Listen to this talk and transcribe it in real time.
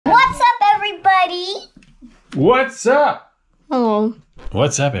What's up? Hello.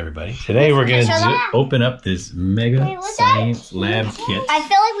 What's up, everybody? Today we're going to open up this mega science lab kit. I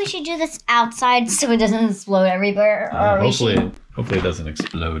feel like we should do this outside so it doesn't explode everywhere. Hopefully it doesn't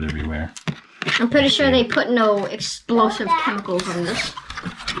explode everywhere. I'm pretty sure they put no explosive chemicals in this.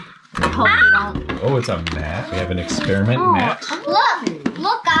 I hope they don't. Oh, it's a mat. We have an experiment mat.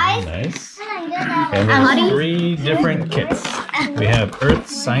 Look, guys. Nice. And there's 3 different kits. We have Earth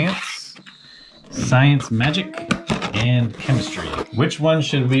Science, Science Magic, and Chemistry. Which one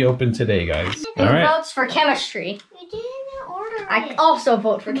should we open today, guys? Who votes for chemistry? You didn't order it. I also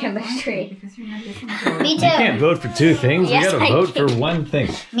vote for chemistry. Me too. You can't vote for 2 things. Yes, you gotta vote for 1 thing.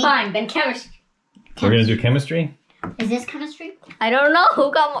 Fine, then chemistry. We're gonna do chemistry? Is this chemistry? I don't know.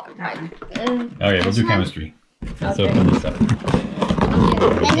 Who got more? Okay, we'll do chemistry. Let's open this up. And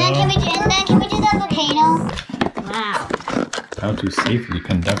then can we do the volcano? Wow. How to safely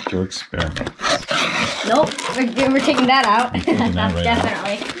conduct your experiments. Nope, we're taking that out. Taking that right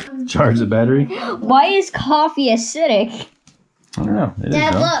Definitely. out. Charge the battery. Why is coffee acidic? I don't know.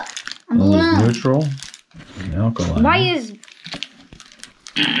 Dad, look. One is neutral and alkaline.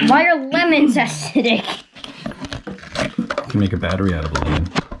 Why are lemons acidic? You can make a battery out of a lemon.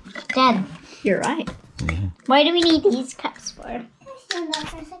 Dad, you're right. Yeah. Why do we need these cups for?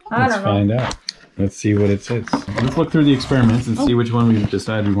 Let's find out. Let's see what it says. Let's look through the experiments and see which one we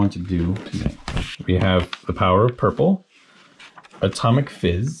decide we want to do today. We have the power of purple, atomic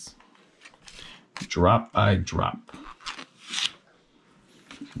fizz, drop by drop,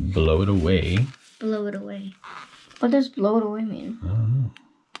 blow it away. Blow it away. What does blow it away mean? I don't know.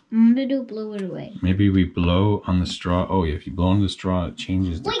 I'm gonna do blow it away. Maybe we blow on the straw. Oh, yeah, if you blow on the straw, it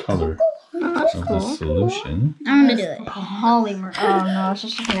changes the color of the solution. I'm gonna do it. Polymer. Oh no, it's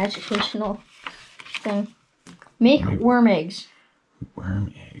just like an educational thing. Make worm eggs.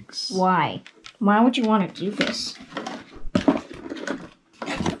 Worm eggs. Why? Why would you want to do this?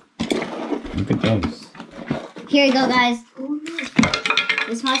 Look at those. Here you go, guys.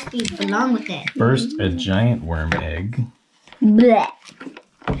 This must be belong with it. First, a giant worm egg. Blech.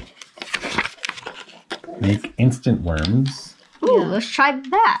 Make instant worms. Ooh, let's try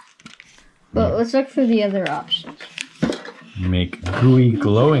that. But let's look for the other options. Make gooey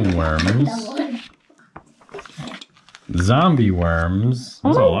glowing worms. Zombie worms.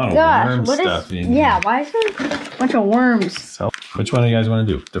 There's a lot of worm stuff in here. Yeah, why is there a bunch of worms? So, which one do you guys want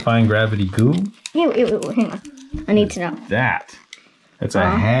to do? Define gravity goo? Wait, hang on. I need to know. That's a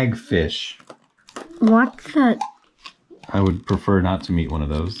hagfish. What's that? I would prefer not to meet one of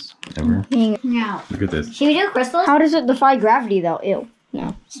those ever. No. Look at this. Should we do crystals? How does it defy gravity, though? Ew.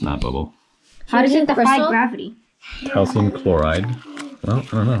 No. Snot bubble. How does it defy gravity? Calcium chloride. Well, I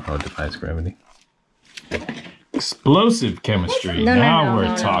don't know how it defies gravity. Explosive chemistry. Now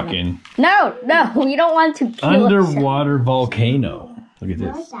we're talking. No, we don't want to kill Underwater volcano. Look at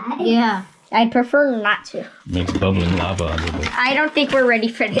this. Yeah. I'd prefer not to. Makes bubbling lava under the... I don't think we're ready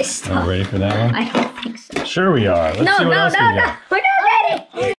for this stuff. Are we ready for that one? I don't think so. Sure we are. Let's see what else we got. We're not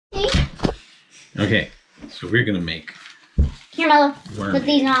ready. Okay, so we're gonna make Here, Mello. worm Put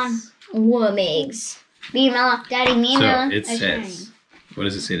these eggs. on. Worm eggs. Me and Mello. Daddy, me and Mello. So it says, what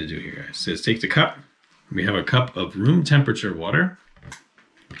does it say to do here, guys? It says take the cup. We have a cup of room temperature water.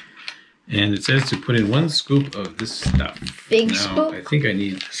 And it says to put in 1 scoop of this stuff. Big now, scoop? I think I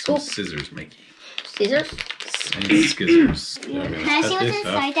need some scissors, Mikey. Scissors? I need scissors. So Can I see what's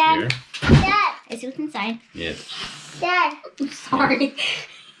inside, Dad? Dad, I see what's inside. Yes. Dad, I'm sorry.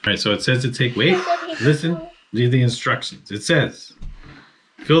 Alright, so it says to take, listen, read the instructions. It says,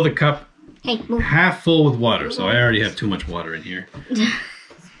 fill the cup half full with water. So I already have too much water in here.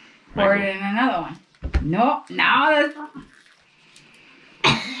 Pour it in another one. No, now that's...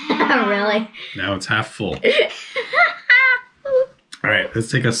 Really? Now it's half full. Alright,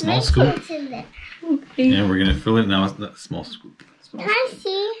 let's take a small scoop. And we're going to fill it now. It's not a small scoop. Can I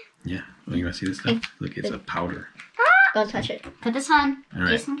see? Yeah. Oh, you want to see this stuff? Look, it's a powder. Don't touch it. Put this on,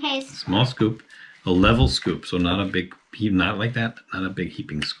 just in case. Small scoop. A level scoop. So not a big, not like that. Not a big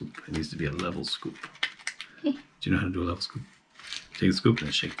heaping scoop. It needs to be a level scoop. Do you know how to do a level scoop? Take the scoop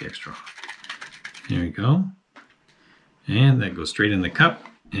and shake the extra off. There we go. And that goes straight in the cup.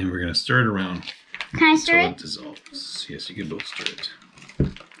 And we're going to stir it around. Can I stir it? It dissolves. Yes, you can both stir it.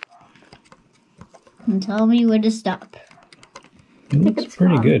 And tell me when to stop. It looks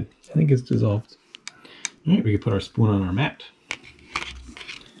pretty good. I think it's dissolved. All right, we can put our spoon on our mat.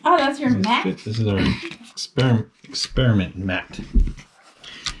 Oh, that's your mat? This is our experiment mat.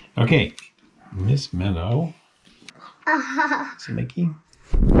 Okay, Miss Meadow. So Mickey.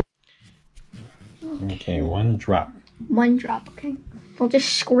 Okay, 1 drop. 1 drop, okay. We'll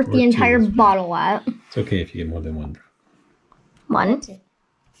just squirt the entire bottle out. It's okay if you get more than one drop. One,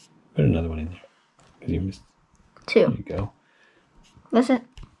 Put another one in there. Because you missed. There two. you go. That's it.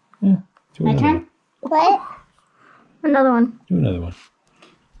 Yeah. Do My another turn? one. What? Another one. Do another one.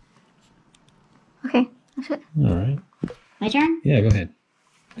 Okay, that's it. All right. My turn? Yeah, go ahead.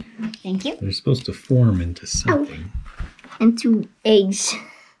 Thank you. They're supposed to form into something. And 2 eggs.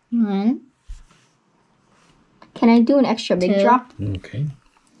 1, Can I do an extra big 2. drop? Okay.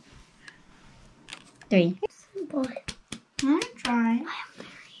 3. Boy, I want to try.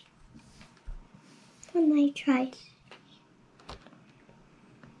 I might try.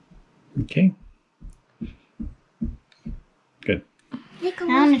 Okay. Good.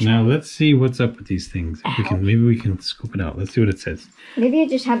 I'm Now let's see what's up with these things. If we can, maybe we can scoop it out. Let's see what it says. Maybe I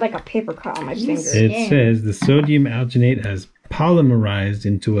just had like a paper cut on my finger. It says the sodium alginate has polymerized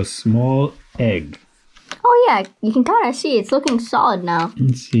into a small egg. Oh yeah, you can kind of see it's looking solid now.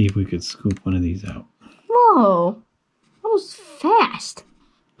 Let's see if we could scoop one of these out. Whoa, that was fast.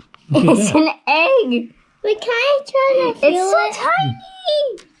 Look at It's that. an egg. Wait, can I try to feel It's so it? tiny.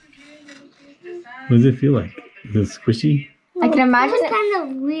 What does it feel like? Is it squishy? I can imagine It's it. kind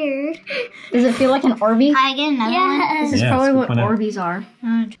of weird. Does it feel like an Orby? Can I get another Yes. This is Yeah, probably scoop what one out. Orbeez are.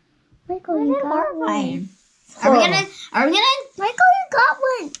 one? Michael, you got one. Are we gonna? Michael, you got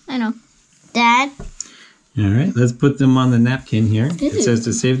one. I know. Dad? All right, let's put them on the napkin here. It says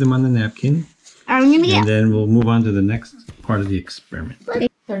to save them on the napkin. Are we gonna And get? then we'll move on to the next part of the experiment.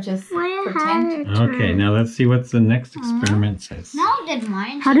 They're just Maya pretend. had her Okay, now let's see what the next experiment says. No, did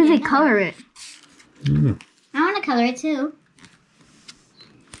mine. How do they color it? I want to color it too.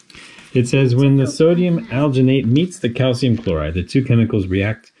 It says when the sodium alginate meets the calcium chloride, the two chemicals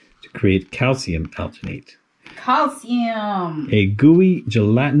react to create calcium alginate, Calcium. a gooey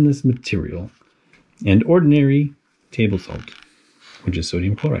gelatinous material, and ordinary table salt, which is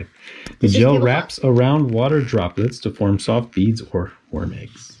sodium chloride. The gel wraps around water droplets to form soft beads or worm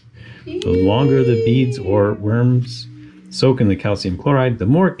eggs. The longer the beads or worms soak in the calcium chloride, the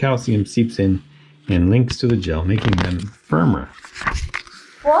more calcium seeps in and links to the gel, making them firmer.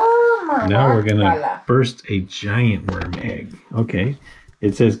 Now we're going to burst a giant worm egg. Okay.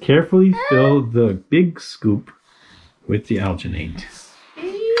 It says carefully fill the big scoop with the alginate.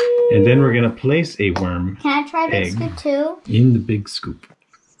 And then we're going to place a worm Can I try Egg. this scoop too? in the big scoop.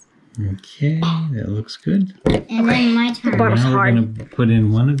 Okay, that looks good. And then my turn. bottom's Now we're hard. going to put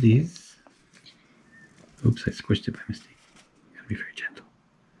in one of these. Oops, I squished it by mistake. Gotta be very gentle.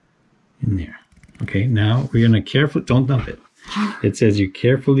 In there. Okay, now we're going to carefully, don't dump it. It says you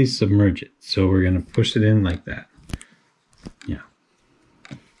carefully submerge it. So we're going to push it in like that. Yeah.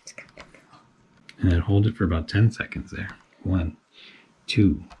 And then hold it for about 10 seconds there. 1,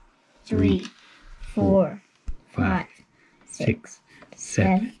 2, 3, 4, 5, 6,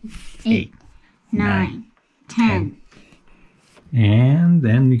 7, 8, 8, 9, 10. And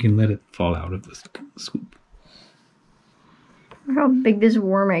then you can let it fall out of the scoop. Look how big this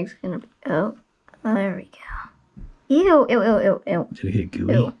worm egg's gonna be. Oh, there we go. Ew, ew, ew, ew, ew. Did it get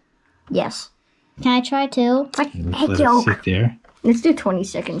gooey? Ew. Yes. Can I try too? It's like Let's egg let yolk. it sit there. Let's do 20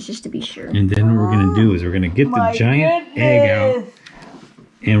 seconds just to be sure. And then what we're going to do is we're going to get the giant egg out.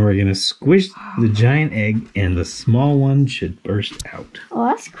 And we're going to squish the giant egg and the small one should burst out. Oh,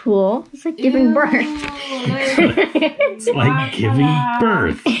 that's cool. It's like giving birth. It's like giving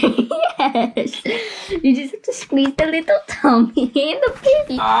birth. Yes. You just have to squeeze the little tummy and the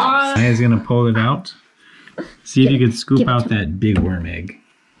baby. Maya's going to pull it out. See if you can scoop out that big worm egg.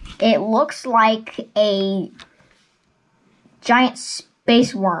 It looks like a giant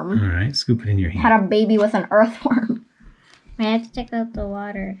space worm All right, scoop it in your hand. had a baby with an earthworm. I have to take out the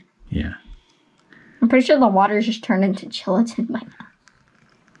water. Yeah. I'm pretty sure the water's just turned into gelatin by now.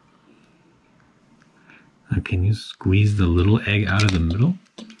 Now, can you squeeze the little egg out of the middle?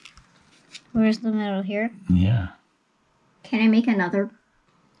 Where's the middle here? Yeah. Can I make another?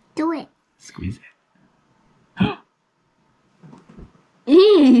 Do it. Squeeze it.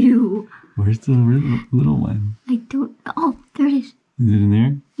 Ew. Where's the little one? I don't. Oh, there it is. Is it in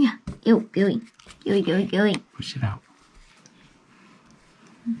there? Yeah. Ew, gooey. Gooey, gooey, gooey. Push it out.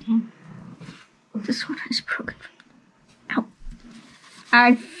 This one is broken. Ow.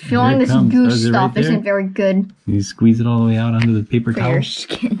 I'm feeling There it this comes. goose Is it stuff right there? isn't very good Can you squeeze it all the way out onto the paper for towel? your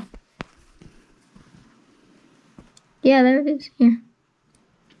skin. Yeah, there it is. Here.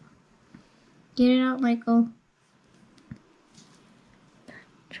 Get it out, Michael.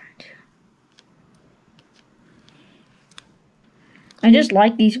 I just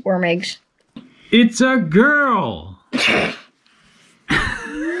like these worm eggs. It's a girl!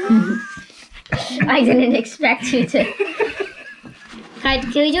 I didn't expect you to.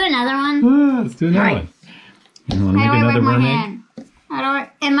 Can we do another one? Let's do another one. You want to make How do I another wipe my mermaid? hand? How do I?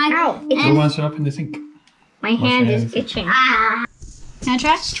 And my Who wants to open the sink? My hand is itching. Ah. Can I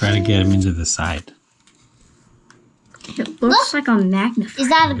try? Let's try to get him into the side. It looks like a magnifier. Is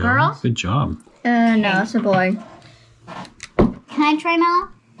that a girl? Good job. No, it's a boy. Can I try Mellow?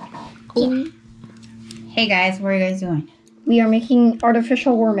 Hey guys, what are you guys doing? We are making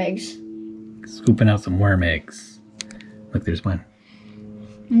artificial worm eggs. Scooping out some worm eggs. Look, there's one.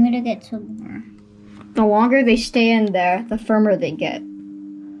 I'm gonna get some more. The longer they stay in there, the firmer they get.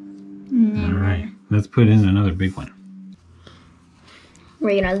 All right. Let's put in another big one.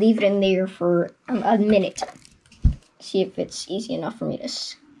 We're gonna leave it in there for a minute. See if it's easy enough for me to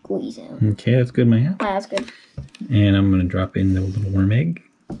squeeze in. Okay, that's good, Maya. Ah, that's good. And I'm going to drop in the little worm egg.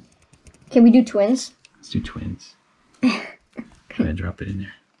 Can we do twins? Let's do twins. Can I drop it in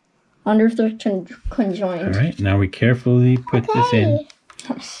there? Under the conjoined. All right. Now we carefully put this in.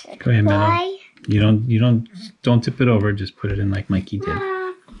 Oh, shit. Go ahead, Mello. Why? You don't tip it over. Just put it in like Mikey did.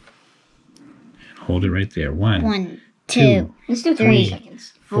 And hold it right there. 1, 2, Let's do 3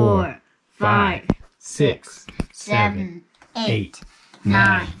 seconds. 4, 5, 6, 7, 8,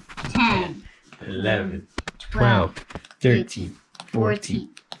 9, 10, 11, 12, 13, 14,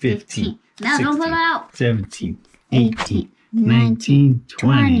 15, Now don't pull it out. 17, 18, 19,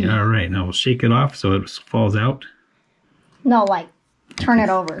 20. All right, now we'll shake it off so it falls out. No, like, turn it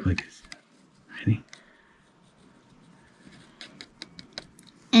over. Like this. Ready?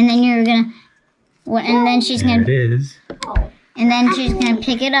 And then you're gonna, and then she's There gonna, it is. and then she's gonna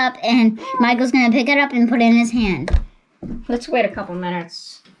pick it up, and Michael's gonna pick it up and put it in his hand. Let's wait a couple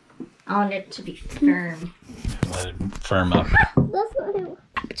minutes. I want it to be firm. Let it firm up. That's what I want.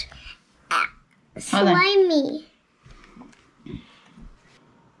 Hold on. Slimy.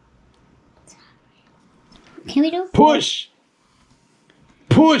 Can we do? Push!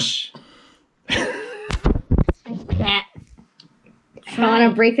 Push! That. I want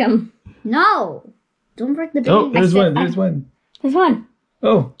to break them. No. Don't break the baby. Oh, there's one. There's one. There's one.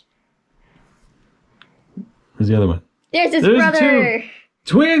 Oh. Where's the other one? There's his There's brother.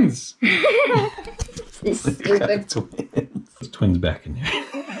 Twins! This is stupid. Twins. There's twins back in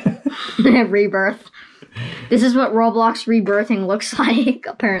there. Rebirth. This is what Roblox rebirthing looks like,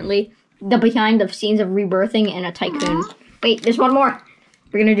 apparently. The behind the scenes of rebirthing in a tycoon. Wait, there's one more.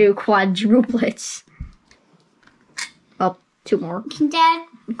 We're gonna do quadruplets. Oh, 2 more. Dad.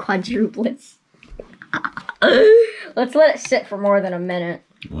 Quadruplets. Let's let it sit for more than a minute.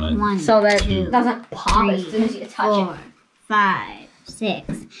 1, So that 2, it doesn't pop as soon as you touch 4, it. 5,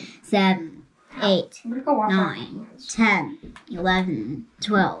 6, 7, 8, 9, 10, 11,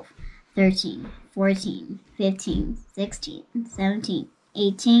 12, 13, 14, 15, 16, 17,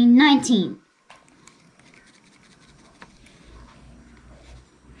 18, 19.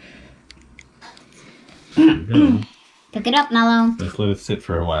 Good. Pick it up, Mellow. Let's let it sit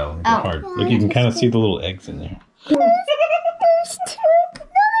for a while. It'll get Oh. hard. Look, you can kind of see the little eggs in there.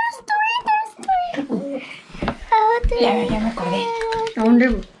 I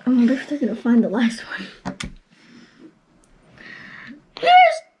wonder if they're gonna find the last one.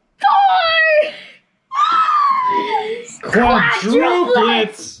 There's 4!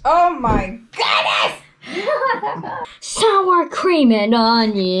 Quadruplets! Oh my goodness! Sour cream and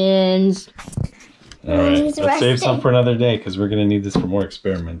onions. All right, He's let's save resting. some for another day because we're going to need this for more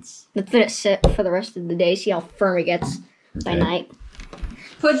experiments. Let's let it sit for the rest of the day, see how firm it gets by Okay. night.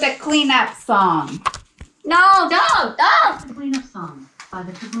 Put the cleanup song. No, don't! The Cleanup Song by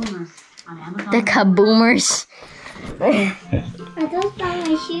the Kaboomers on Amazon. The kaboomers. Are those by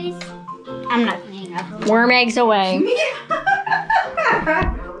my shoes? I'm not cleaning up. Worm eggs away.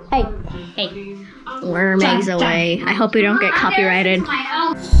 Hey. Worm eggs away. I hope we don't get copyrighted.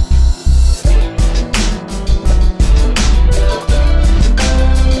 My own.